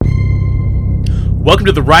Welcome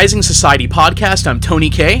to the Rising Society podcast. I'm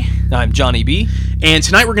Tony K. I'm Johnny B. And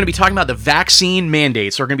tonight we're going to be talking about the vaccine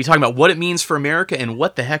mandates. We're going to be talking about what it means for America and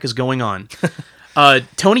what the heck is going on.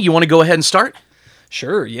 Tony, you want to go ahead and start?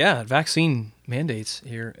 Sure, yeah. Vaccine mandates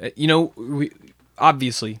here.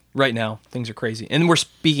 Obviously, right now, things are crazy. And we're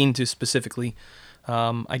speaking to specifically,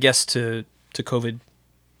 I guess, to COVID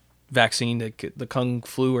vaccine, the Kung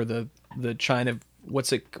flu or the China,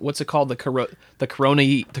 what's it called? The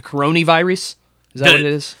coronavirus? Is that what it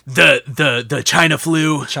is? The China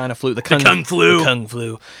flu. China flu. The Kung flu. The Kung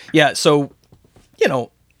flu. Yeah, so,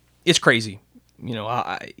 it's crazy.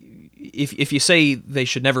 If you say they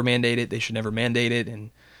should never mandate it, they should never mandate it. And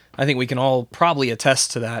I think we can all probably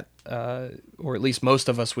attest to that, or at least most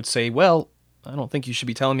of us would say, well, I don't think you should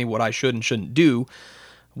be telling me what I should and shouldn't do,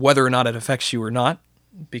 whether or not it affects you or not,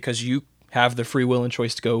 because you have the free will and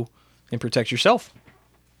choice to go and protect yourself.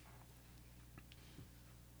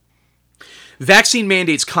 Vaccine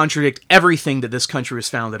mandates contradict everything that this country was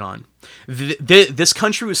founded on. This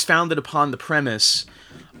country was founded upon the premise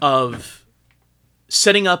of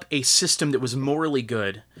setting up a system that was morally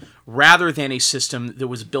good, rather than a system that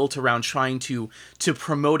was built around trying to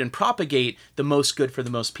promote and propagate the most good for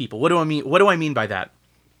the most people. What do I mean? What do I mean by that?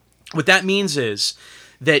 What that means is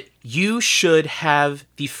that you should have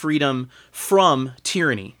the freedom from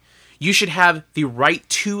tyranny. You should have the right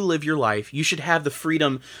to live your life. You should have the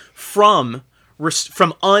freedom from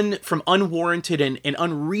unwarranted and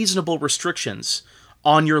unreasonable restrictions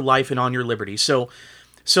on your life and on your liberty. So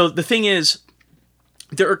the thing is,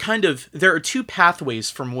 there are two pathways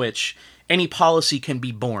from which any policy can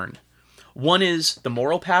be born. One is the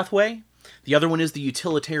moral pathway. The other one is the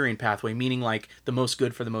utilitarian pathway, meaning like the most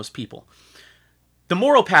good for the most people. The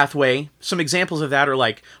moral pathway, some examples of that are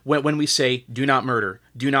like when we say, do not murder,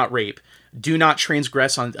 do not rape, do not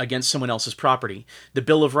transgress against someone else's property. The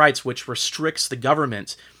Bill of Rights, which restricts the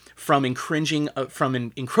government from encroaching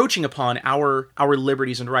upon our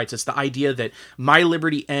liberties and rights. It's the idea that my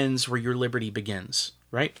liberty ends where your liberty begins,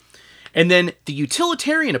 right? And then the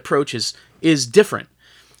utilitarian approach is different.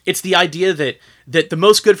 It's the idea that the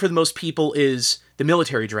most good for the most people is the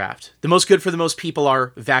military draft. The most good for the most people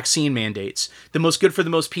are vaccine mandates. The most good for the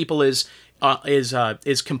most people is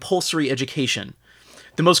compulsory education.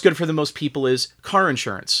 The most good for the most people is car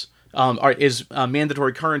insurance.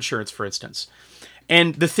 Mandatory car insurance, for instance.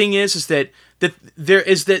 And the thing is that there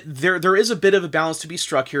is a bit of a balance to be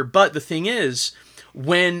struck here. But the thing is,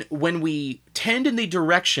 when we tend in the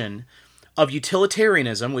direction of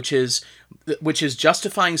utilitarianism, which is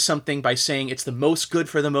justifying something by saying it's the most good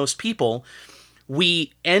for the most people,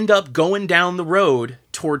 we end up going down the road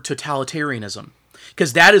toward totalitarianism,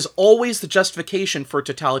 because that is always the justification for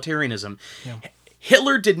totalitarianism. Yeah.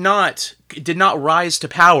 Hitler did not rise to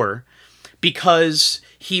power because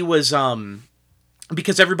he was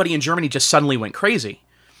because everybody in Germany just suddenly went crazy.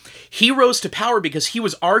 He rose to power because he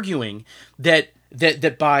was arguing that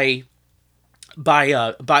by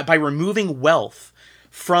removing wealth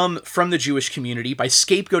from the Jewish community, by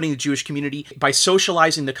scapegoating the Jewish community, by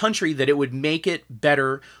socializing the country, that it would make it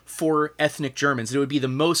better for ethnic Germans. That it would be the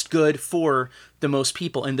most good for the most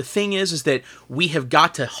people. And the thing is that we have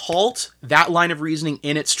got to halt that line of reasoning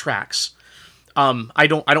in its tracks. I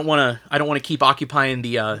don't want to keep occupying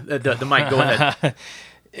the mic. Go ahead.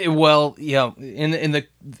 Well, yeah, in the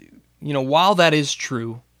while that is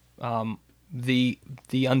true, the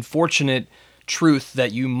unfortunate truth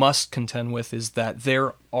that you must contend with is that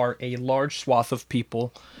there are a large swath of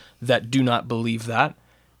people that do not believe that,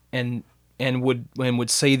 and would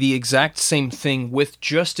say the exact same thing with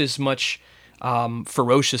just as much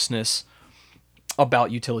ferociousness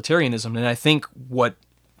about utilitarianism. And I think what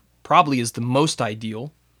probably is the most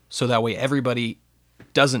ideal, so that way everybody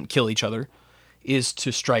doesn't kill each other, is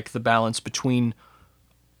to strike the balance between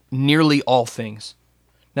nearly all things.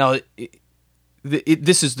 Now,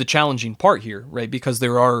 this is the challenging part here, right? Because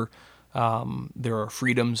there are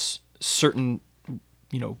freedoms, certain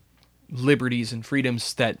liberties and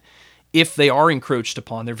freedoms that, if they are encroached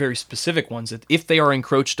upon, they're very specific ones, that if they are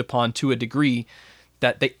encroached upon to a degree,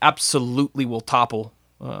 that they absolutely will topple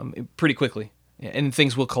pretty quickly, and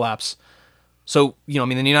things will collapse. So, in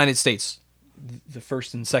the United States, the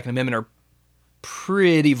First and Second Amendment are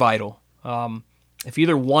pretty vital. If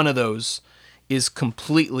either one of those is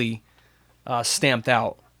completely stamped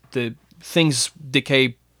out, the things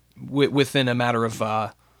decay within a matter of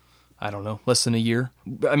less than a year.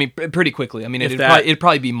 I mean, pretty quickly. I mean, it'd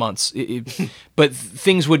probably be months. But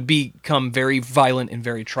things would become very violent and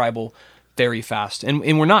very tribal very fast, and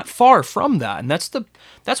we're not far from that. And that's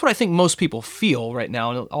what I think most people feel right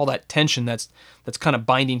now, and all that tension that's kind of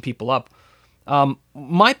binding people up.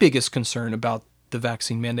 My biggest concern about the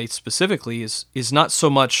vaccine mandates specifically is not so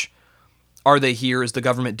much are they here, is the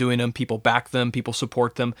government doing them, people back them, people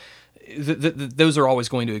support them. Those are always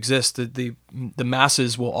going to exist. The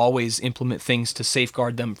masses will always implement things to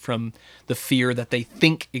safeguard them from the fear that they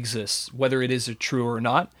think exists, whether it is true or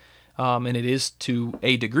not. And it is to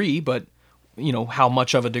a degree, but how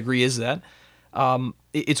much of a degree is that?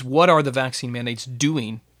 It's what are the vaccine mandates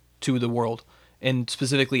doing to the world, and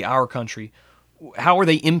specifically our country? How are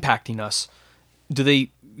they impacting us? The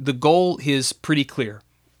goal is pretty clear.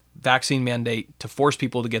 Vaccine mandate to force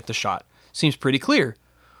people to get the shot. Seems pretty clear.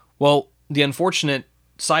 Well, the unfortunate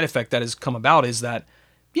side effect that has come about is that,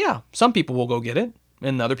 yeah, some people will go get it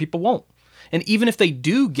and other people won't. And even if they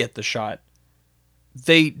do get the shot,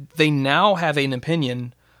 they now have an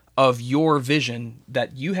opinion of your vision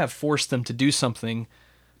that you have forced them to do something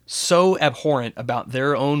so abhorrent about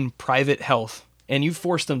their own private health, and you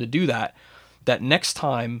forced them to do that next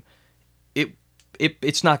time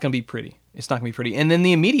it's not going to be pretty. It's not going to be pretty. And then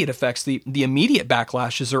the immediate effects, the immediate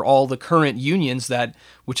backlashes are all the current unions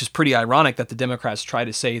which is pretty ironic that the Democrats try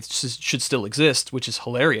to say it should still exist, which is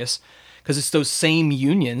hilarious, because it's those same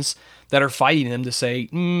unions that are fighting them to say,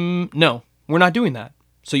 no, we're not doing that.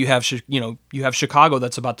 So you have Chicago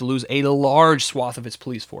that's about to lose a large swath of its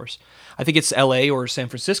police force. I think it's LA or San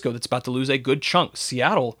Francisco that's about to lose a good chunk.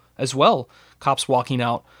 Seattle as well, cops walking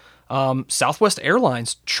out. Southwest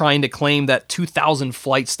Airlines trying to claim that 2,000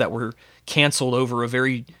 flights that were canceled over a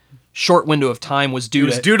very short window of time was due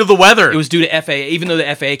to the weather. It was due to FAA, even though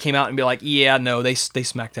the FAA came out and be like, yeah, no, they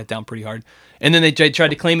smacked that down pretty hard. And then they tried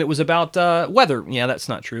to claim it was about weather. Yeah, that's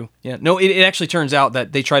not true. Yeah, no, it actually turns out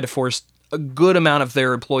that they tried to force a good amount of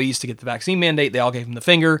their employees to get the vaccine mandate. They all gave them the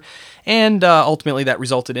finger, and ultimately that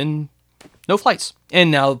resulted in no flights.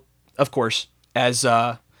 And now, of course, as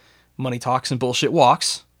money talks and bullshit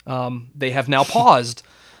walks, they have now paused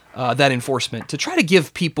that enforcement to try to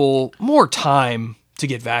give people more time to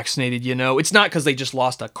get vaccinated. It's not because they just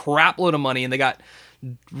lost a crap load of money and they got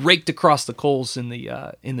raked across the coals in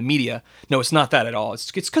the media. No, it's not that at all. It's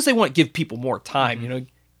because they want to give people more time.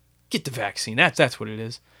 Get the vaccine. That's what it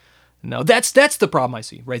is. No, that's the problem I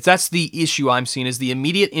see, right? That's the issue I'm seeing, is the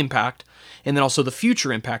immediate impact, and then also the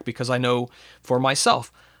future impact, because I know for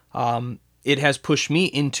myself, it has pushed me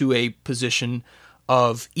into a position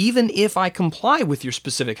of, even if I comply with your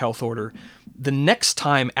specific health order, the next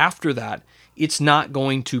time after that, it's not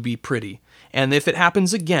going to be pretty. And if it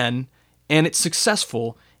happens again and it's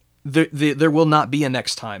successful, there will not be a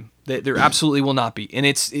next time. There absolutely will not be. And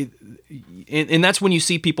and that's when you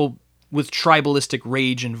see people with tribalistic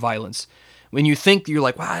rage and violence. When you think, you're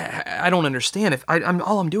like, well, I don't understand. If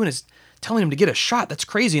all I'm doing is telling them to get a shot, that's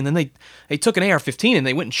crazy. And then they took an AR-15 and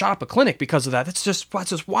they went and shot up a clinic because of that. That's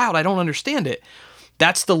just wild. I don't understand it.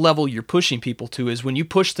 That's the level you're pushing people to, is when you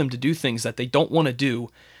push them to do things that they don't want to do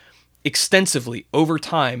extensively over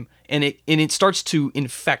time, and it starts to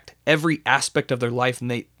infect every aspect of their life. And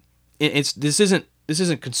this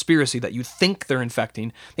isn't conspiracy that you think they're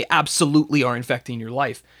infecting. They absolutely are infecting your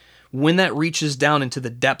life. When that reaches down into the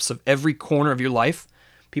depths of every corner of your life,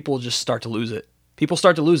 people will just start to lose it. People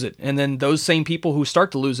start to lose it. And then those same people who start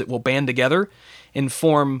to lose it will band together and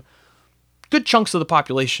form good chunks of the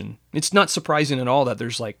population. It's not surprising at all that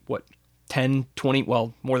there's 10, 20,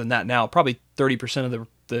 well, more than that now, probably 30% of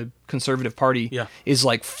the conservative party is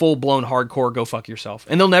full-blown hardcore go fuck yourself.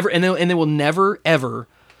 And they will never ever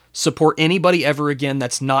support anybody ever again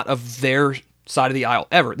that's not of their side of the aisle,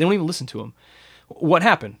 ever. They don't even listen to them. What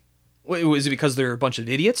happened? Was it because they're a bunch of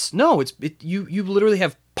idiots? No, you literally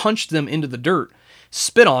have punched them into the dirt,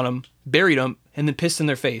 spit on them, buried them, and then pissed in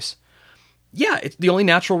their face. Yeah, the only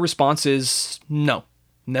natural response is no,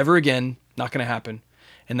 never again, not going to happen.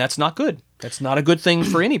 And that's not good. That's not a good thing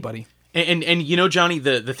for anybody. And Johnny,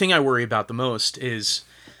 the thing I worry about the most is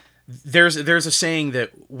there's a saying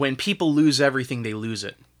that when people lose everything, they lose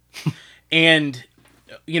it. And,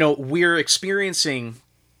 we're experiencing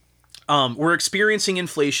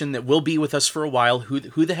inflation that will be with us for a while.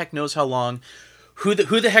 Who the heck knows how long? Who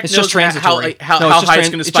the heck it's knows just transitory. how high it's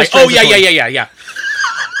going to spike? Oh yeah.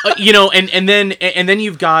 And then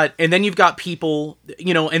you've got people,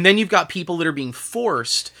 that are being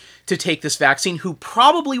forced to take this vaccine who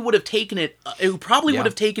probably would have taken it, would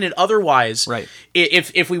have taken it otherwise, right?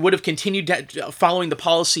 If we would have continued following the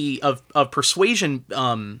policy of persuasion,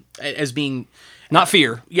 as being not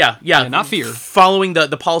fear. Yeah, not fear. Following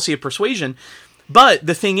the policy of persuasion. But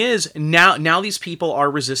the thing is, now these people are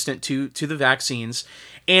resistant to the vaccines,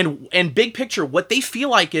 and big picture, what they feel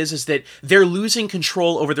like is that they're losing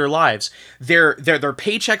control over their lives. Their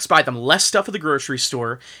paychecks buy them less stuff at the grocery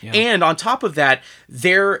store, and on top of that,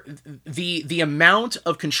 the amount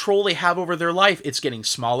of control they have over their life, it's getting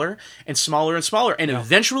smaller and smaller and smaller, and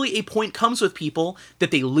eventually a point comes with people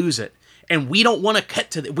that they lose it. And we don't want to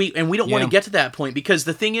cut to we don't want to get to that point, because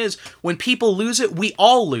the thing is, when people lose it, we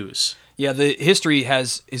all lose. Yeah, the history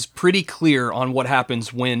is pretty clear on what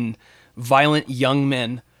happens when violent young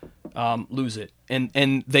men lose it,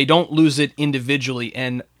 and they don't lose it individually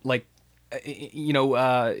and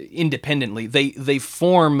independently. They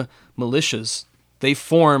form militias, they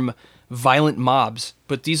form violent mobs,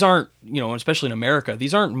 but these aren't, especially in America,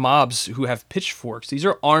 these aren't mobs who have pitchforks. These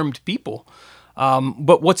are armed people.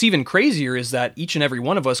 But what's even crazier is that each and every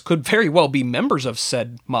one of us could very well be members of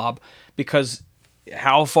said mob, because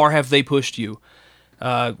how far have they pushed you?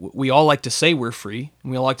 We all like to say we're free,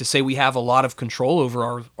 and we all like to say we have a lot of control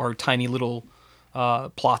over our tiny little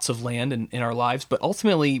plots of land in our lives, but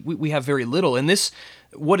ultimately we have very little. And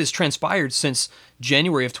what has transpired since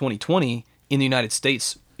January of 2020 in the United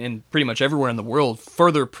States and pretty much everywhere in the world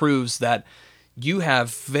further proves that you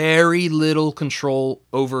have very little control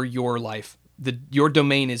over your life. Your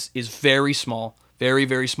domain is very small, very,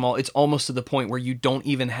 very small. It's almost to the point where you don't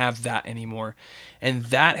even have that anymore. And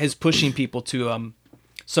that is pushing people to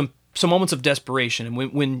some moments of desperation.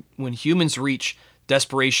 And when humans reach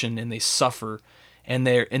desperation and they suffer, and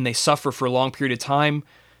they suffer for a long period of time,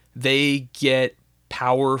 they get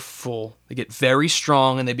powerful. They get very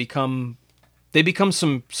strong, and they become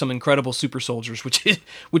some incredible super soldiers,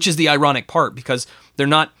 which is the ironic part, because they're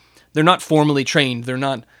not formally trained. They're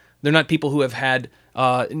not people who have had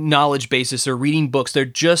knowledge basis or reading books. They're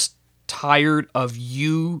just tired of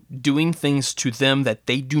you doing things to them that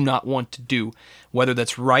they do not want to do, whether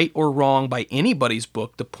that's right or wrong by anybody's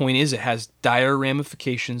book. The point is, it has dire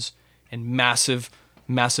ramifications and massive,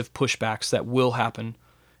 massive pushbacks that will happen,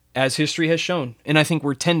 as history has shown. And I think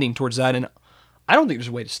we're tending towards that. And I don't think there's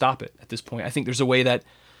a way to stop it at this point. I think there's a way that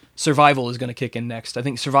survival is going to kick in next. I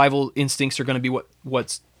think survival instincts are going to be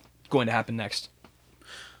what's going to happen next.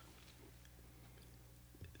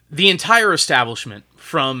 The entire establishment,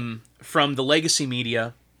 from the legacy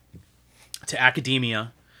media to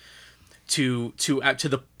academia to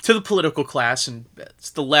the political class, and it's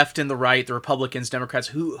the left and the right, the Republicans, Democrats,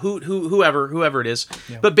 whoever it is,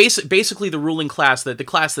 but basically the ruling class, the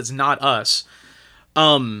class that's not us,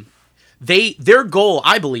 their goal,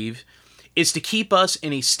 I believe, is to keep us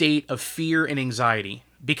in a state of fear and anxiety,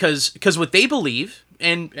 because what they believe,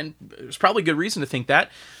 and there's probably good reason to think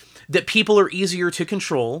that people are easier to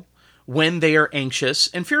control when they are anxious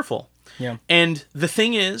and fearful. Yeah. And the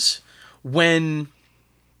thing is, when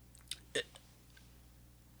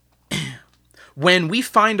we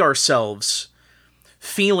find ourselves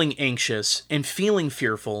feeling anxious and feeling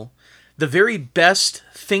fearful, the very best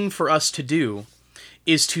thing for us to do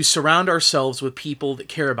is to surround ourselves with people that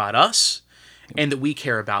care about us and that we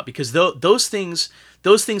care about, because those things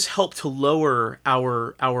help to lower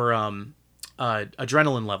our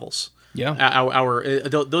adrenaline levels. Yeah.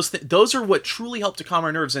 Those are what truly help to calm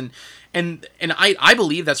our nerves, and I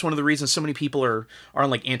believe that's one of the reasons so many people are on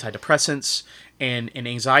like antidepressants and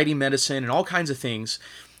anxiety medicine and all kinds of things,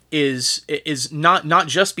 is not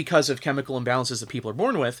just because of chemical imbalances that people are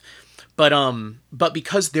born with, but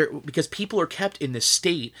because people are kept in this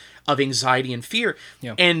state of anxiety and fear.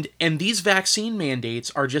 Yeah. And these vaccine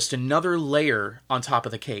mandates are just another layer on top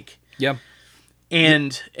of the cake. Yeah.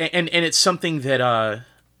 And it's something that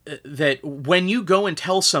when you go and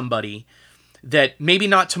tell somebody that maybe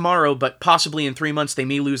not tomorrow, but possibly in 3 months, they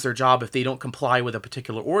may lose their job if they don't comply with a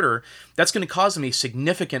particular order, that's going to cause them a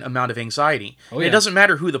significant amount of anxiety. Oh, yeah. It doesn't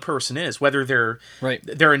matter who the person is, whether they're Right.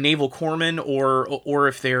 they're a naval corpsman or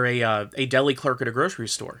if they're a deli clerk at a grocery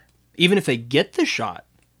store. Even if they get the shot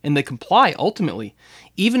and they comply, ultimately,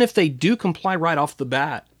 even if they do comply right off the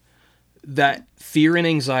bat, that fear and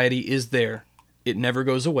anxiety is there. It never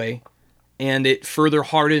goes away. And it further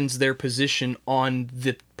hardens their position on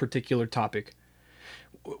the particular topic.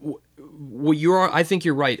 I think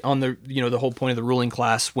you're right on the whole point of the ruling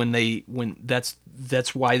class, when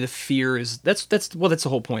that's why the fear is that's the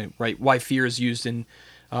whole point, right? Why fear is used in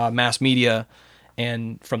mass media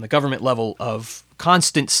and from the government level, of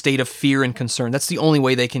constant state of fear and concern. That's the only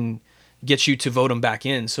way they can get you to vote them back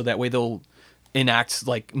in, so that way they'll enact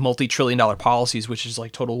like multi-trillion-dollar policies, which is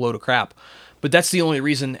like total load of crap. But that's the only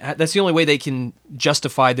reason. That's the only way they can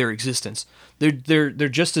justify their existence. They're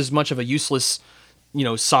just as much of a useless,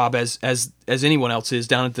 sob as anyone else is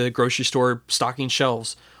down at the grocery store stocking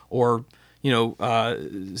shelves, or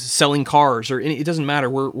selling cars or it doesn't matter.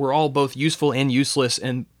 We're all both useful and useless,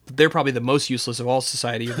 and they're probably the most useless of all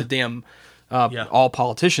society, or the damn all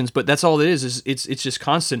politicians. But that's all it is it's just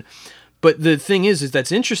constant. But the thing is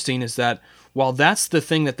that's interesting is that while that's the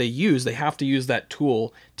thing that they use, they have to use that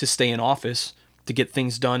tool to stay in office, to get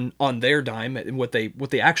things done on their dime, and what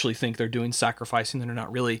they actually think they're doing, sacrificing that they're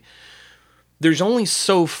not really. There's only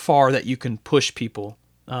so far that you can push people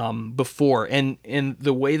before, and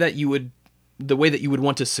the way that you would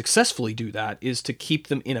want to successfully do that is to keep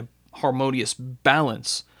them in a harmonious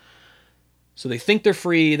balance. So they think they're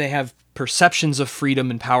free, they have perceptions of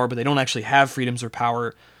freedom and power, but they don't actually have freedoms or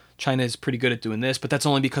power. China is pretty good at doing this, but that's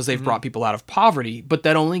only because they've brought people out of poverty, but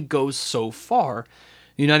that only goes so far.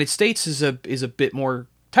 The United States is a bit more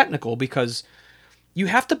technical because you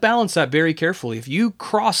have to balance that very carefully. If you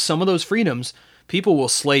cross some of those freedoms, people will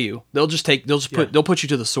slay you. They'll put you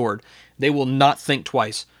to the sword. They will not think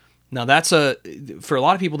twice. Now for a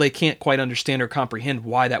lot of people, they can't quite understand or comprehend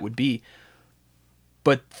why that would be.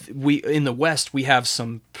 But we in the West, we have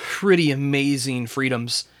some pretty amazing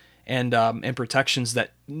freedoms and protections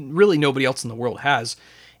that really nobody else in the world has.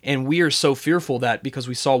 And we are so fearful that because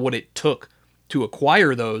we saw what it took to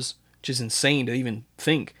acquire those, which is insane to even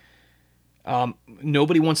think,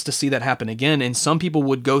 nobody wants to see that happen again. And some people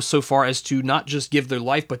would go so far as to not just give their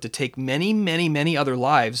life, but to take many, many, many other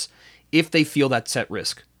lives if they feel that's at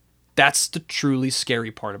risk. That's the truly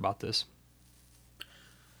scary part about this.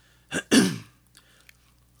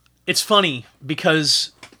 It's funny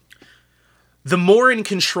because the more in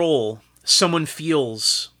control someone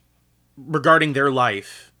feels regarding their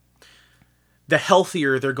life, the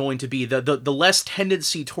healthier they're going to be, the less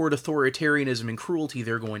tendency toward authoritarianism and cruelty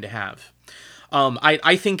they're going to have.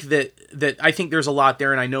 I think that I think there's a lot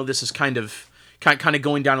there, and I know this is kind of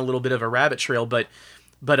going down a little bit of a rabbit trail, but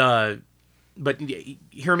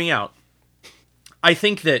hear me out. I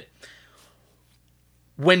think that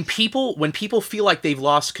when people feel like they've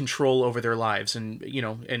lost control over their lives, and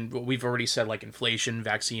and what we've already said, like inflation,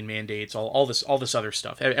 vaccine mandates, all this other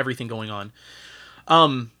stuff, everything going on,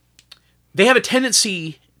 they have a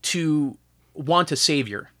tendency to want a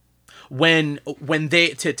savior. When they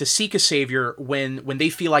to seek a savior when they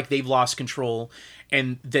feel like they've lost control,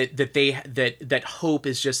 and that hope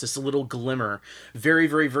is just this little glimmer, very,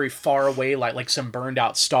 very, very far away, like some burned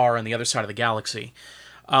out star on the other side of the galaxy.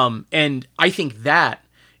 And I think that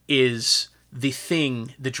is the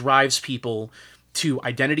thing that drives people to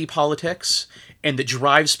identity politics, and that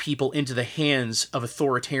drives people into the hands of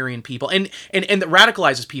authoritarian people, and that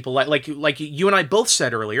radicalizes people, like you and I both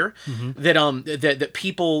said earlier, that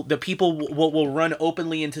people will run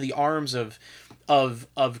openly into the arms of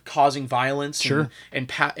causing violence, sure,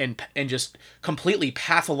 and just completely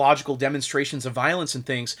pathological demonstrations of violence and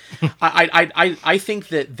things. I think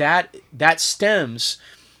that stems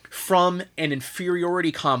from an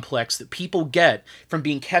inferiority complex that people get from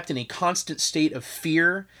being kept in a constant state of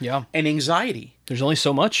fear and anxiety. There's only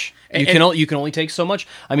so much. You can only take so much.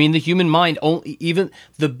 I mean, the human mind, even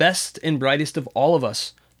the best and brightest of all of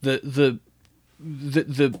us, the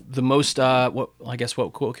most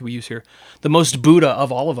what can we use here? The most Buddha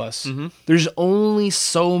of all of us. Mm-hmm. There's only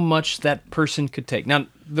so much that person could take. Now,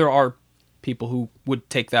 there are people who would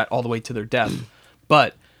take that all the way to their death,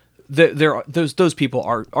 but those people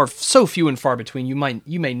are so few and far between. You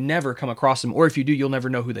may never come across them, or if you do, you'll never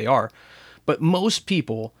know who they are. But most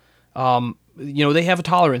people, they have a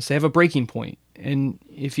tolerance, they have a breaking point, and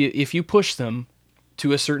if you push them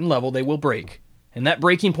to a certain level, they will break. And that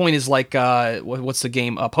breaking point is like what's the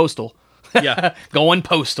game? Postal. Yeah, going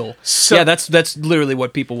postal. So, yeah, that's literally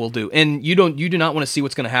what people will do. And you do not want to see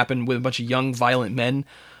what's going to happen with a bunch of young violent men,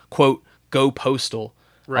 quote, go postal.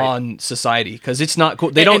 Right. On society, because it's not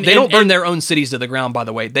cool. They don't burn their own cities to the ground. By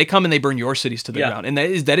the way, they come and they burn your cities to the ground, and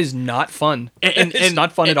that is not fun. And it's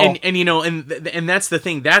not fun at all. And that's the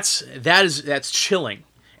thing. That's chilling.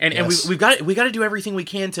 And yes. we got to do everything we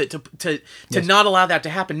can to yes. not allow that to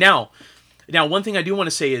happen. Now, one thing I do want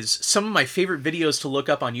to say is some of my favorite videos to look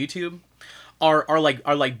up on YouTube are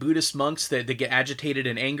like Buddhist monks that get agitated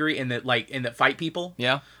and angry and that fight people.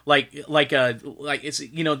 Yeah. Like it's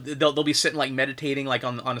they'll be sitting like meditating like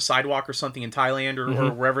on a sidewalk or something in Thailand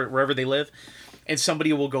or wherever they live, and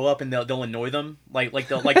somebody will go up and they'll annoy them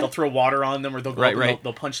they'll throw water on them, or they'll go up and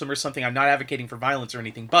they'll punch them or something. I'm not advocating for violence or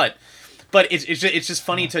anything, but it's just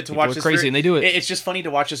funny to watch this crazy, and they do it. It's just funny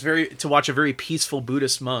to watch a very peaceful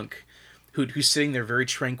Buddhist monk who's sitting there very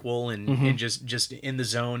tranquil and just in the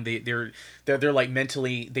zone. They're like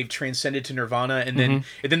mentally, they've transcended to nirvana, and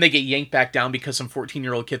then they get yanked back down because some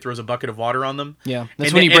 14-year-old kid throws a bucket of water on them. Yeah,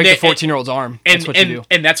 that's when you break the 14-year-old's arm. That's what you do.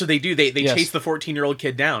 And that's what they do. They chase the 14-year-old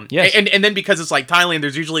kid down. Yes. And then because it's like Thailand,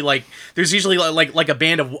 there's usually like a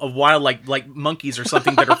band of wild like monkeys or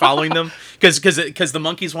something that are following them because the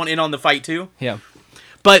monkeys want in on the fight too. Yeah.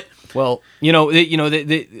 But well,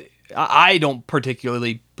 I don't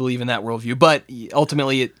particularly believe in that worldview, but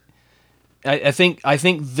ultimately, I think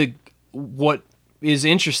what is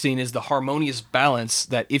interesting is the harmonious balance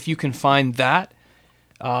that if you can find that,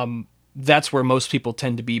 that's where most people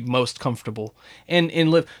tend to be most comfortable and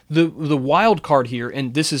live. The wild card here,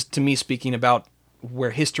 and this is to me speaking about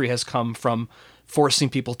where history has come from, forcing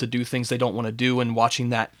people to do things they don't want to do and watching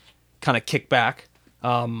that kind of kick back.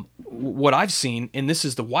 What I've seen, and this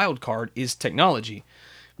is the wild card, is technology.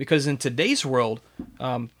 Because in today's world,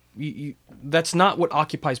 that's not what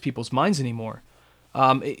occupies people's minds anymore.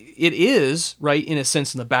 It is, right, in a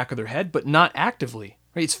sense, in the back of their head, but not actively.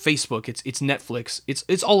 Right? It's Facebook, it's Netflix,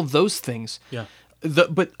 it's all of those things. Yeah.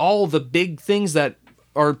 But all the big things that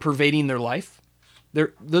are pervading their life,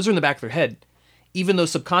 those are in the back of their head. Even though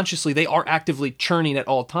subconsciously they are actively churning at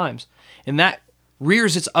all times. And that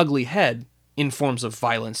rears its ugly head in forms of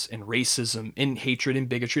violence and racism and hatred and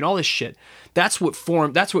bigotry and all this shit. That's what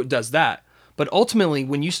does that. But ultimately,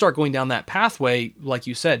 when you start going down that pathway, like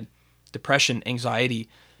you said, depression, anxiety,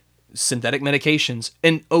 synthetic medications,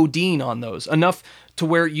 and ODing on those, enough to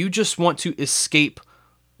where you just want to escape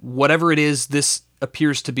whatever it is this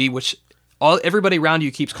appears to be, which everybody around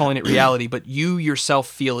you keeps calling it reality, but you yourself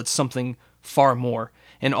feel it's something far more,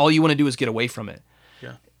 and all you want to do is get away from it.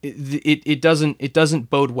 Yeah. It doesn't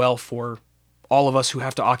bode well for all of us who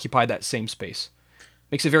have to occupy that same space.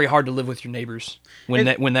 Makes it very hard to live with your neighbors when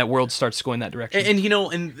that world starts going that direction.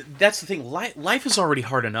 And that's the thing. Life is already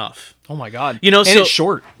hard enough. Oh my God! And it's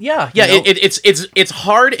short. Yeah. It's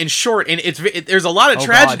hard and short, and there's a lot of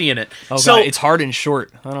tragedy in it. Oh God, it's hard and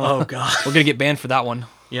short. I don't know. Oh God, we're gonna get banned for that one.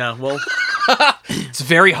 Yeah. Well, it's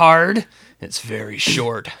very hard. It's very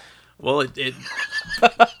short. Well,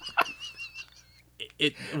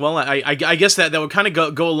 I guess that would kind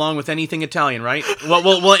of go along with anything Italian, right?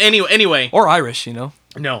 Well. Anyway. Or Irish, No.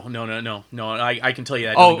 I can tell you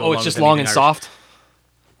that. Oh, it's just long and Irish. soft.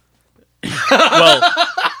 Well.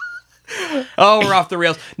 We're off the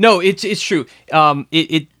rails. No, it's true. Life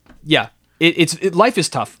is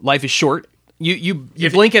tough. Life is short. You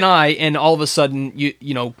blink an eye, and all of a sudden,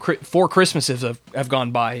 4 Christmases have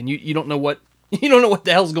gone by, and you don't know what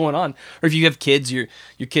the hell's going on. Or if you have kids, your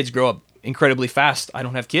kids grow up incredibly fast. I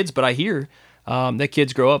don't have kids, but I hear that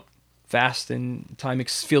kids grow up fast, and time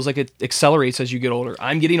feels like it accelerates as you get older.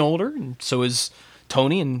 I'm getting older, and so is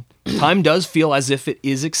Tony, and time does feel as if it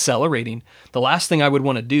is accelerating. The last thing I would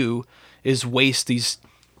want to do is waste these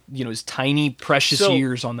tiny precious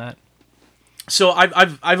years on that. So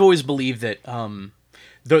I've always believed that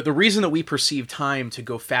the reason that we perceive time to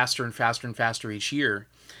go faster and faster and faster each year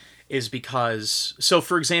is because, so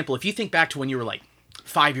for example, if you think back to when you were like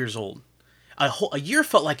 5 years old, a year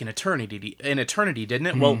felt like an eternity, didn't it?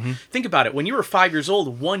 Mm-hmm. Well, think about it. When you were 5 years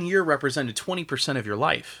old, 1 year represented 20% of your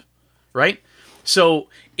life, right? So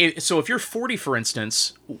if you're 40, for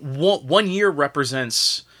instance, 1 year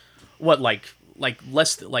represents what, like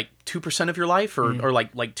less like 2% of your life, or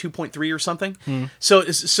like 2.3 or something. So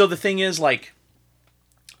the thing is, like,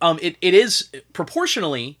 it is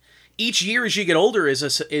proportionally, each year as you get older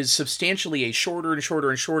is substantially a shorter and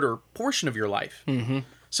shorter and shorter portion of your life. Mm-hmm.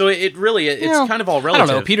 So it's kind of all relative. I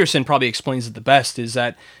don't know. Peterson probably explains it the best, is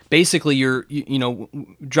that basically you're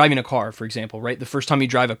driving a car, for example, right? The first time you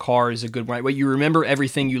drive a car is a good right way. You remember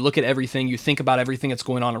everything, you look at everything, you think about everything that's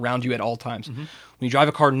going on around you at all times. Mm-hmm. When you drive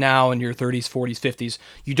a car now in your 30s, 40s, 50s,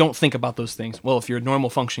 you don't think about those things. Well, if you're a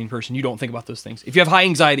normal functioning person, you don't think about those things. If you have high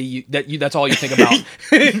anxiety, that's all you think about,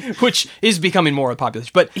 which is becoming more popular.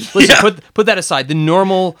 But listen, put that aside. The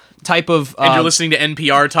normal type of and you're listening to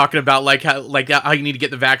NPR talking about how you need to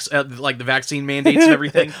get the vaccine mandates and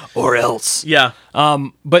everything, or else. Yeah.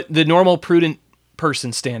 But the normal prudent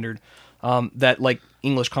person standard that like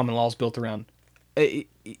English common law is built around.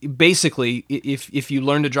 Basically, if you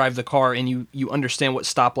learn to drive the car and you understand what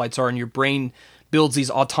stoplights are, and your brain builds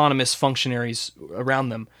these autonomous functionaries around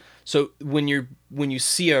them. So when you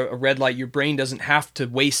see a red light, your brain doesn't have to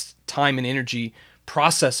waste time and energy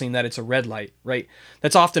processing that it's a red light, right?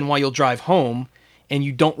 That's often why you'll drive home and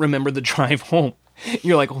you don't remember the drive home.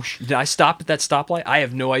 You're like, oh, did I stop at that stoplight? I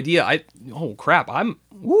have no idea. Oh crap! I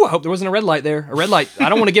hope there wasn't a red light there. A red light. I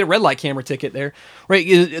don't want to get a red light camera ticket there.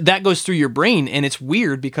 Right? That goes through your brain, and it's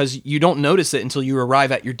weird because you don't notice it until you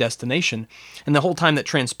arrive at your destination, and the whole time that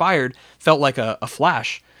transpired felt like a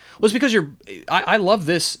flash. Well, it's because I love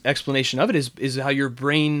this explanation of it is how your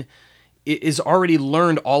brain is already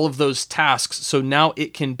learned all of those tasks, so now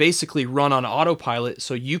it can basically run on autopilot,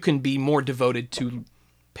 so you can be more devoted to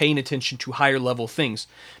paying attention to higher level things,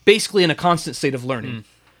 basically in a constant state of learning.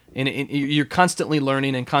 And you're constantly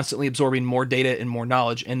learning and constantly absorbing more data and more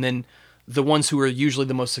knowledge. And then the ones who are usually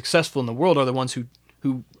the most successful in the world are the ones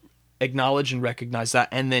who acknowledge and recognize that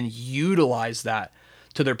and then utilize that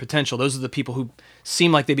to their potential. Those are the people who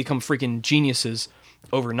seem like they become freaking geniuses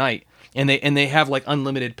overnight, and they have like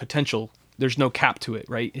unlimited potential. There's no cap to it,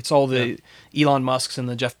 right? It's all the Elon Musks and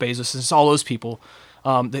the Jeff Bezos. It's all those people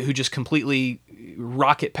who just completely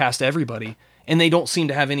rocket past everybody, and they don't seem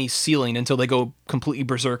to have any ceiling until they go completely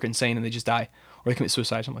berserk insane and they just die or they commit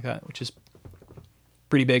suicide, something like that, which is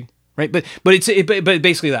pretty big, right? But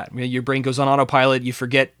basically that your brain goes on autopilot. You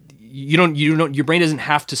forget. You don't. Your brain doesn't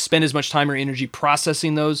have to spend as much time or energy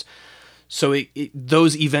processing those, so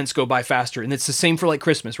those events go by faster. And it's the same for like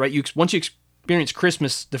Christmas, right? Once you experience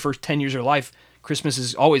Christmas, the first 10 years of your life, Christmas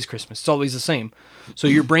is always Christmas. It's always the same. So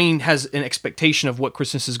your brain has an expectation of what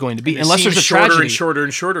Christmas is going to be, unless there's a tragedy. Shorter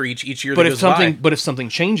and shorter each year that goes by. But if something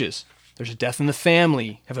changes, there's a death in the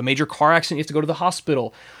family, have a major car accident, you have to go to the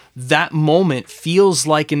hospital. That moment feels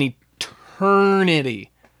like an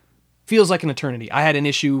eternity. Feels like an eternity. I had an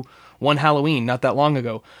issue one Halloween not that long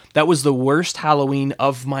ago. That was the worst Halloween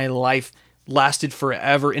of my life. Lasted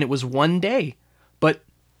forever, and it was one day.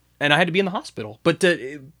 And I had to be in the hospital.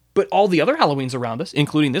 But all the other Halloweens around us,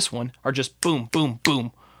 including this one, are just boom, boom,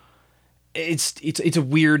 boom. It's a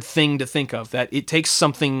weird thing to think of, that it takes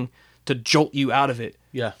something to jolt you out of it.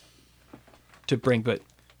 Yeah. To bring, but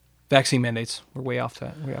vaccine mandates, we're way off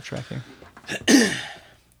track here.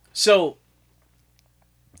 So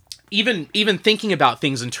even thinking about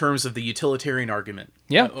things in terms of the utilitarian argument.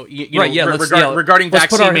 Yeah. Regarding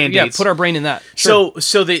vaccine mandates. Yeah, put our brain in that. Sure.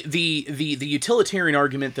 So the utilitarian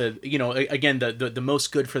argument, again, the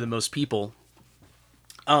most good for the most people,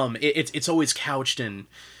 it's always couched in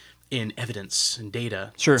evidence and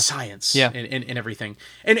data, sure, and science, yeah, and everything.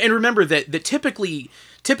 And remember that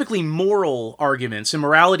typically moral arguments and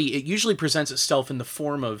morality, it usually presents itself in the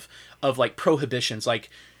form of like prohibitions, like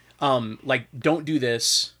don't do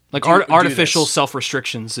this. Like artificial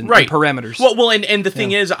self-restrictions and parameters. Well, and the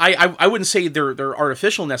thing is, I wouldn't say they're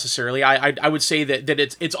artificial necessarily. I would say that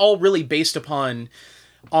it's all really based upon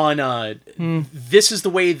this is the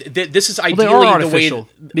way that this is ideally they are artificial,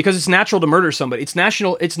 the way because it's natural to murder somebody. It's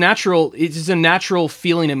natural. It's a natural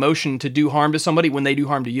feeling, emotion to do harm to somebody when they do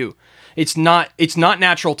harm to you. It's not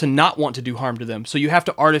natural to not want to do harm to them. So you have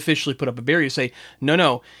to artificially put up a barrier, say,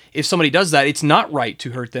 no, if somebody does that, it's not right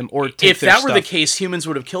to hurt them or take their stuff. If that were the case, humans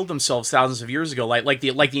would have killed themselves thousands of years ago. Like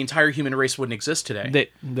the entire human race wouldn't exist today. They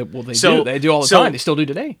do. They do all the time. They still do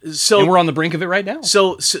today. And we're on the brink of it right now.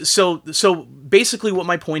 So basically what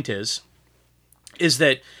my point is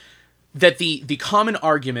that the common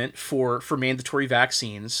argument for mandatory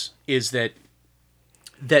vaccines is that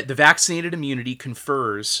the vaccinated immunity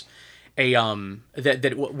confers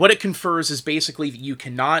that what it confers is basically that you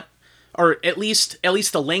cannot, or at least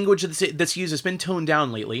the language that's used has been toned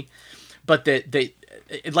down lately, but that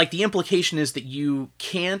like the implication is that you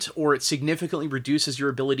can't, or it significantly reduces your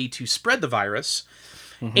ability to spread the virus,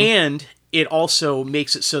 and it also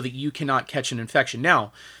makes it so that you cannot catch an infection.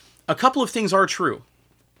 Now, a couple of things are true.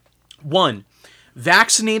 One,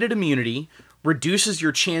 vaccinated immunity reduces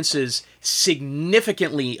your chances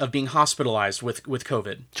significantly of being hospitalized with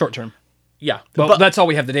COVID. Short term. Yeah. But that's all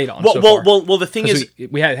we have the data on so far. Well, the thing is...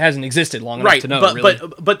 it hasn't existed long enough to know, really.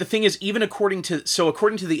 But the thing is, even according to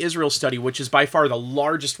the Israel study, which is by far the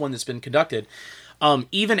largest one that's been conducted,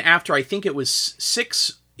 even after, I think it was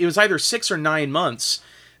either 6 or 9 months,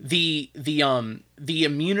 the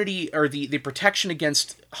immunity, or the protection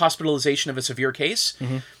against hospitalization of a severe case...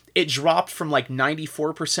 It dropped from like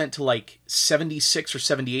 94% to like 76 or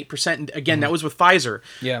 78%. And again, that was with Pfizer.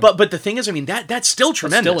 Yeah. But the thing is, I mean, that's still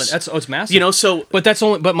tremendous. It's massive. So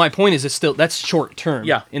but my point is, that's short term.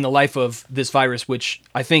 Yeah. In the life of this virus, which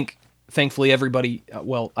I think, thankfully, everybody.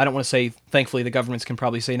 Well, I don't want to say thankfully, the governments can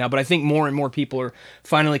probably say now, but I think more and more people are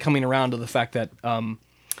finally coming around to the fact that.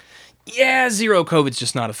 Zero COVID's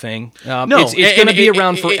just not a thing. No, it's going to be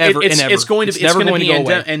around forever and ever. It's going to be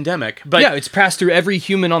endemic. But yeah, it's passed through every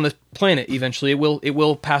human on the planet. Eventually, it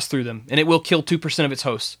will pass through them, and it will kill 2% of its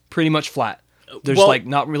hosts, pretty much flat. There's well- like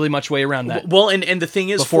not really much way around that. Well, and the thing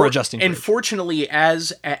is, Before adjusting for and it. fortunately,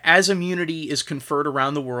 as immunity is conferred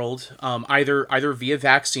around the world, either via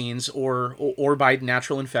vaccines or by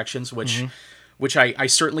natural infections, which I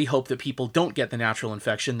certainly hope that people don't get the natural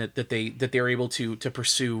infection, that they're able to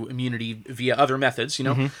pursue immunity via other methods, you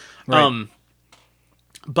know. Right.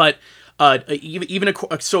 But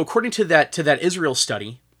so according to that Israel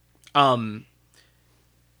study,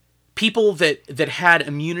 people that had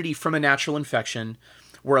immunity from a natural infection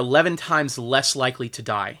were 11 times less likely to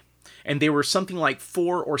die. And they were something like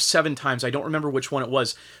 4 or 7 times, I don't remember which one it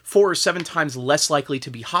was, 4 or 7 times less likely to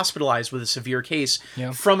be hospitalized with a severe case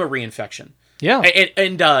from a reinfection. Yeah.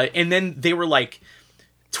 And then they were like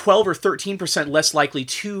 12 or 13% less likely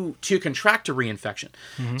to contract a reinfection.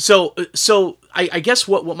 So I guess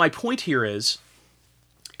what my point here is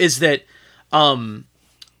that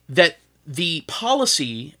that the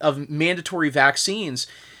policy of mandatory vaccines,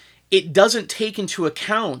 it doesn't take into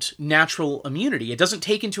account natural immunity. It doesn't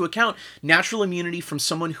take into account natural immunity from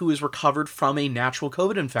someone who is recovered from a natural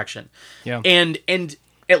COVID infection. Yeah. And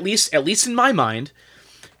at least in my mind,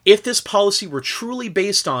 if this policy were truly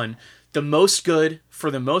based on the most good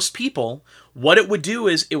for the most people, what it would do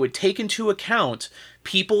is it would take into account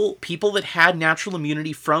people that had natural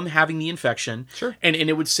immunity from having the infection. Sure. And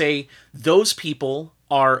it would say those people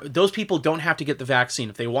don't have to get the vaccine.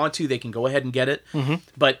 If they want to, they can go ahead and get it.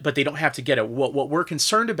 But they don't have to get it. What we're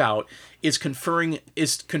concerned about is conferring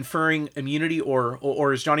immunity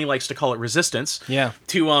or as Johnny likes to call it, resistance. Yeah.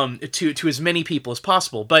 To as many people as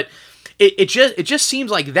possible. But it just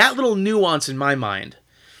seems like that little nuance in my mind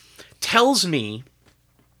tells me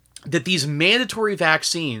that these mandatory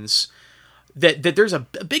vaccines, that there's a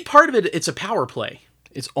big part of it, it's a power play.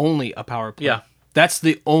 It's only a power play. Yeah. That's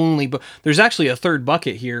the only. There's actually a third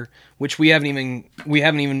bucket here, which we haven't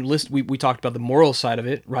even listed. We talked about the moral side of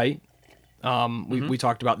it, right? We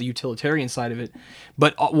talked about the utilitarian side of it,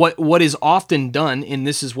 but what is often done, and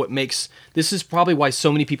this is probably why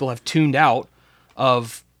so many people have tuned out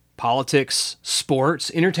of politics,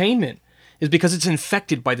 sports, entertainment, is because it's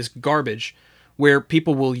infected by this garbage, where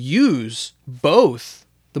people will use both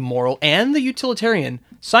the moral and the utilitarian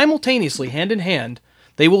simultaneously, hand in hand.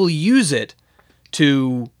 They will use it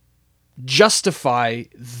to justify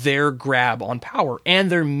their grab on power and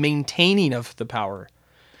their maintaining of the power.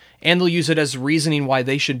 And they'll use it as reasoning why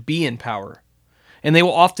they should be in power. And they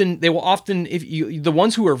will often, the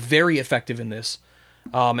ones who are very effective in this,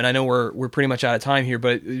 and I know we're pretty much out of time here,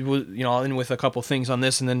 but I'll end with a couple things on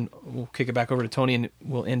this, and then we'll kick it back over to Tony, and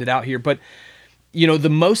we'll end it out here. But the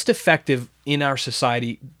most effective in our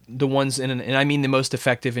society, the ones, and I mean the most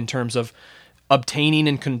effective in terms of obtaining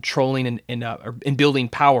and controlling and building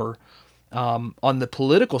power on the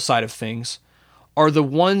political side of things, are the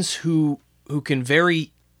ones who can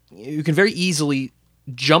very easily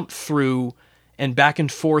jump through and back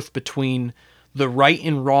and forth between the right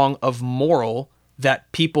and wrong of moral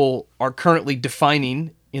that people are currently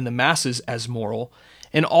defining in the masses as moral,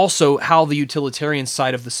 and also how the utilitarian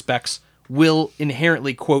side of the specs will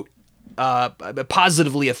inherently, quote,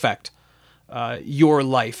 positively affect your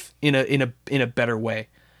life in a better way.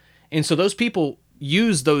 And so those people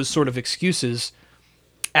use those sort of excuses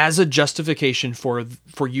as a justification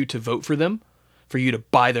for you to vote for them, for you to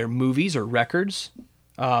buy their movies or records.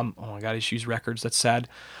 Oh my God, I just use records. That's sad.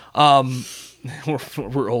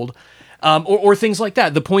 We're old. Or things like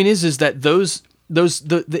that. The point is that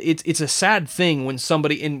it's a sad thing when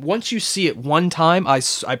somebody, and once you see it one time, I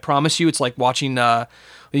promise you, it's like watching,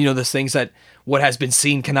 those things that what has been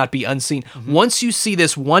seen cannot be unseen. Once you see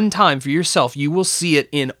this one time for yourself, you will see it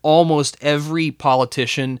in almost every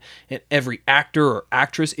politician and every actor or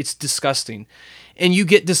actress. It's disgusting. And you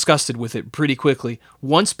get disgusted with it pretty quickly.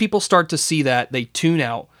 Once people start to see that, they tune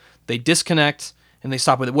out, they disconnect, and they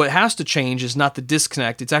stop with it. What has to change is not the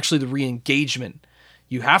disconnect, it's actually the re-engagement.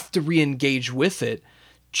 You have to re-engage with it,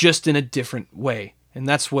 just in a different way. And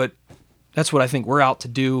that's what I think we're out to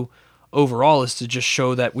do overall, is to just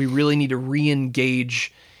show that we really need to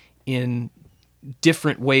re-engage in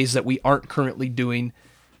different ways that we aren't currently doing.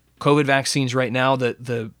 COVID vaccines right now,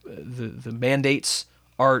 the mandates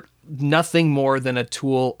are nothing more than a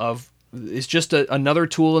tool of, it's just another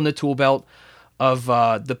tool in the tool belt of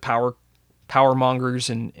the power mongers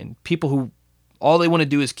and people who all they want to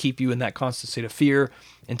do is keep you in that constant state of fear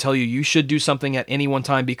and tell you should do something at any one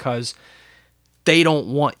time, because they don't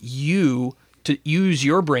want you to use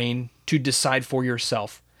your brain to decide for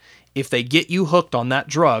yourself. If they get you hooked on that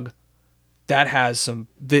drug, that has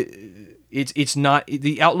it's not,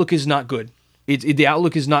 the outlook is not good. The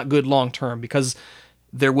outlook is not good long term, because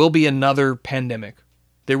there will be another pandemic.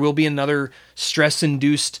 There will be another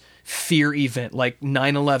stress-induced fear event like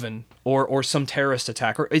 9/11 or some terrorist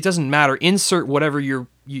attack, or it doesn't matter, insert whatever your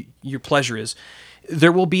pleasure is,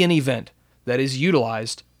 there will be an event that is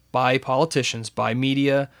utilized by politicians, by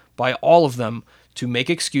media, by all of them to make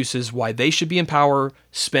excuses why they should be in power,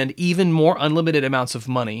 spend even more unlimited amounts of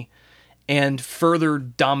money, and further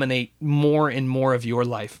dominate more and more of your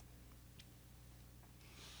life.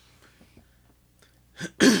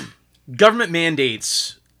 Government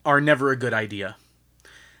mandates are never a good idea.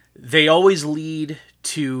 They always lead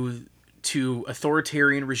to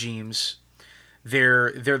authoritarian regimes.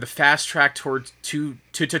 They're the fast track to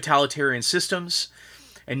totalitarian systems,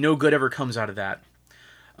 and no good ever comes out of that.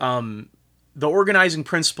 The organizing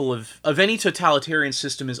principle of any totalitarian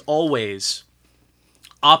system is always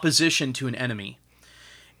opposition to an enemy.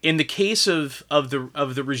 In the case of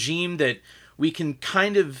the regime that we can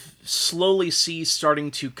kind of slowly see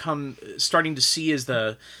starting to see as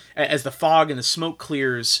the fog and the smoke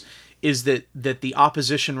clears, is that the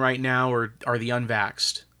opposition right now are the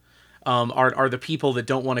unvaxxed, are the people that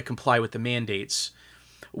don't want to comply with the mandates.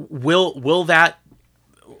 Will that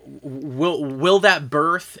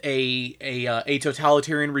birth a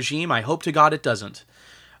totalitarian regime? I hope to God it doesn't.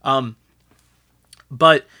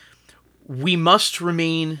 But we must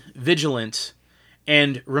remain vigilant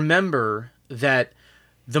and remember that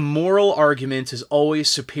the moral argument is always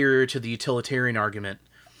superior to the utilitarian argument,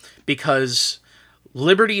 because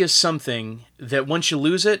liberty is something that once you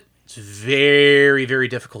lose it, it's very, very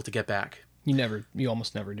difficult to get back. You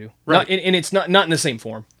almost never do. Right. And it's not in the same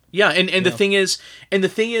form. Yeah, and the thing is,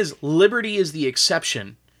 liberty is the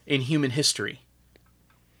exception in human history.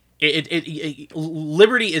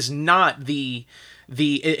 Liberty is not the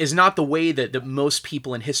way that most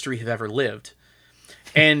people in history have ever lived.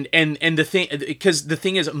 And the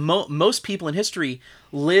thing is, most people in history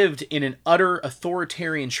lived in an utter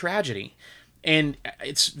authoritarian tragedy, and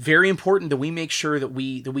it's very important that we make sure that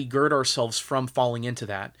we gird ourselves from falling into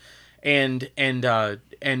that, and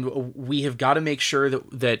we have got to make sure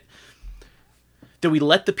that we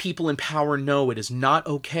let the people in power know it is not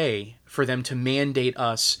okay for them to mandate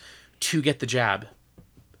us to get the jab,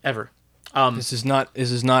 ever. This is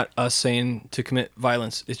not us saying to commit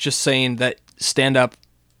violence. It's just saying that stand up,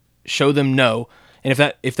 show them no, and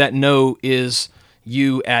if that no is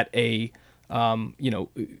you at a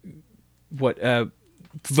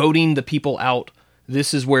voting the people out,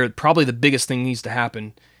 this is where probably the biggest thing needs to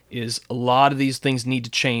happen. Is a lot of these things need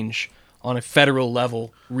to change on a federal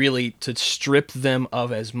level, really, to strip them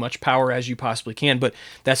of as much power as you possibly can. But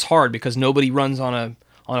that's hard because nobody runs on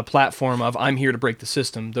a platform of I'm here to break the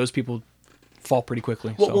system. Those people fall pretty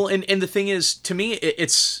quickly. Well, and the thing is, to me,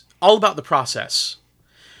 it's all about the process.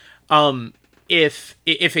 If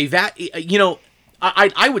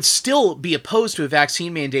I would still be opposed to a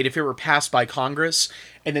vaccine mandate if it were passed by Congress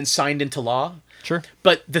and then signed into law. Sure.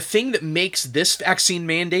 But the thing that makes this vaccine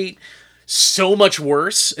mandate so much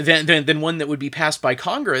worse than one that would be passed by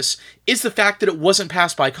Congress is the fact that it wasn't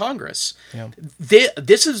passed by Congress. Yeah.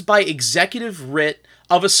 This is by executive writ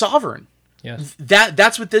of a sovereign. Yes.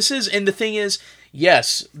 That's what this is. And the thing is,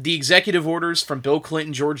 yes, the executive orders from Bill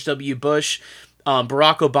Clinton, George W. Bush,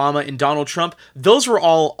 Barack Obama, and Donald Trump, those were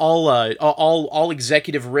all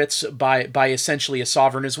executive writs by essentially a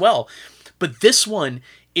sovereign as well. But this one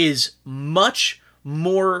is much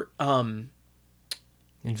more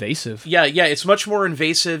invasive. Yeah, it's much more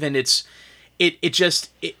invasive, and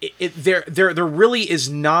there really is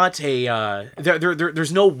not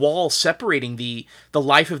there's no wall separating the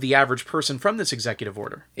life of the average person from this executive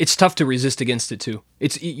order. It's tough to resist against it too.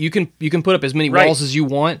 It's you can put up as many walls as you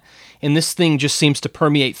want, and this thing just seems to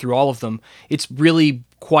permeate through all of them. It's really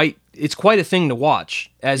quite a thing to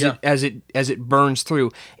watch as it burns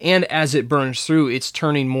through, and as it burns through, it's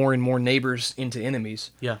turning more and more neighbors into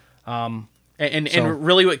enemies. Yeah. And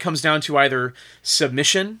really, what it comes down to either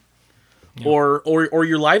submission. Yeah. Or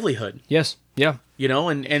your livelihood. Yes. Yeah.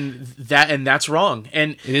 And that's wrong.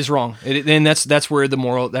 And it is wrong. And that's where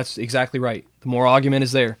that's exactly right. The moral argument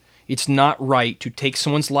is there. It's not right to take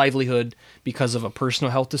someone's livelihood because of a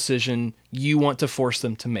personal health decision you want to force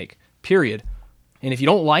them to make. Period. And if you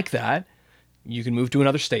don't like that, you can move to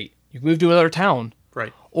another state. You can move to another town.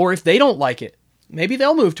 Right. Or if they don't like it, maybe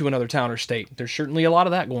they'll move to another town or state. There's certainly a lot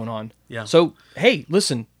of that going on. Yeah. So, hey,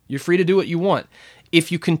 listen, you're free to do what you want. If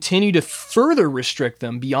you continue to further restrict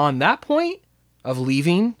them beyond that point of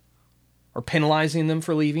leaving, or penalizing them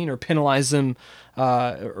for leaving, or penalize them,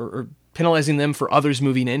 or penalizing them for others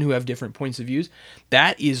moving in who have different points of views,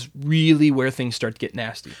 that is really where things start to get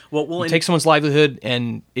nasty. Well, take someone's livelihood,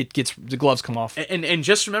 and the gloves come off. And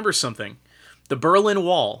just remember something: the Berlin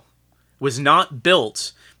Wall was not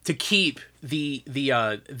built to keep the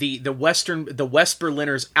West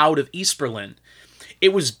Berliners out of East Berlin.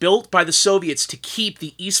 It was built by the Soviets to keep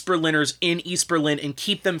the East Berliners in East Berlin and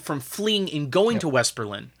keep them from fleeing and going to West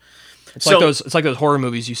Berlin. It's like those horror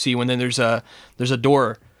movies you see when then there's a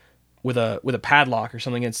door with a padlock or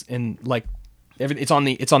something. It's in like it's on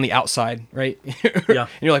the outside, right? Yeah. And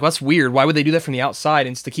you're like, well, that's weird. Why would they do that from the outside?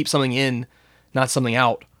 And it's to keep something in, not something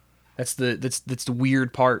out. That's the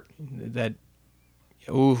weird part. That,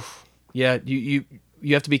 oof, yeah. You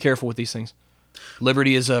have to be careful with these things.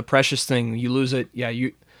 Liberty is a precious thing. You lose it, yeah.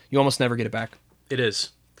 You almost never get it back. It is.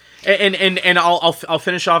 And I'll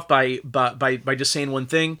finish off by just saying one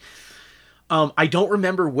thing. I don't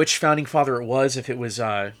remember which founding father it was. If it was,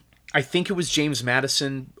 I think it was James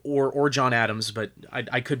Madison or John Adams, but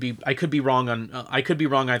I could be wrong on. I could be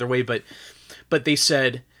wrong either way. But they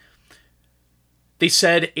said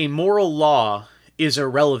a moral law is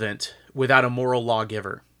irrelevant without a moral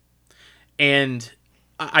lawgiver, and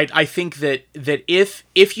I think that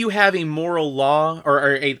if you have a moral law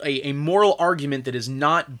or a moral argument that is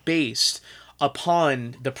not based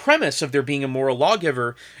upon the premise of there being a moral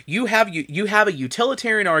lawgiver, you have a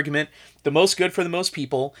utilitarian argument, the most good for the most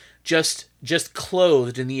people, just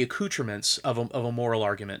clothed in the accoutrements of a moral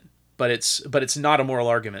argument, but it's not a moral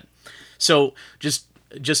argument. So just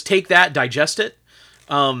take that, digest it.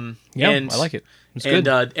 I like it. It's good.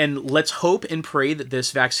 And let's hope and pray that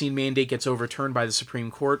this vaccine mandate gets overturned by the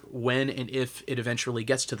Supreme Court when and if it eventually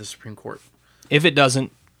gets to the Supreme Court. If it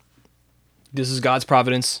doesn't, this is God's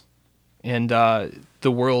providence, and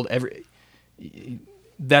the world.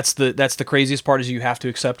 That's the craziest part, is you have to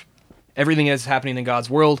accept everything that's happening in God's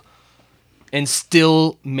world, and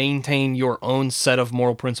still maintain your own set of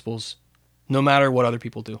moral principles, no matter what other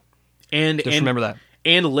people do. And remember that.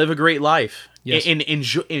 And live a great life. Yes. And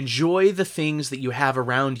enjoy the things that you have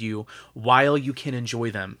around you while you can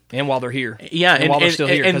enjoy them. And while they're here. Yeah. And while they're still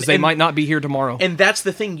here, because they might not be here tomorrow. And that's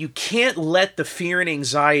the thing. You can't let the fear and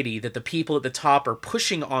anxiety that the people at the top are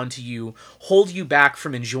pushing onto you hold you back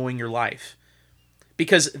from enjoying your life.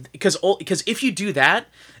 Because if you do that,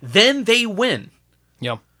 then they win.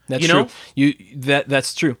 Yeah, that's true.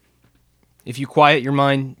 That's true. If you quiet your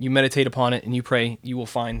mind, you meditate upon it, and you pray, you will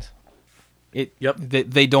find it. Yep.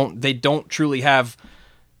 They don't truly have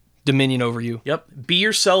dominion over you. Yep. Be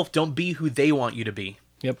yourself. Don't be who they want you to be.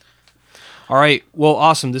 Yep. All right. Well,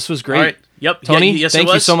 awesome. This was great. All right. Yep. Tony, yes,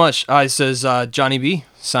 thank you so much. It says Johnny B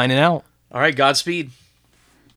signing out. All right. Godspeed.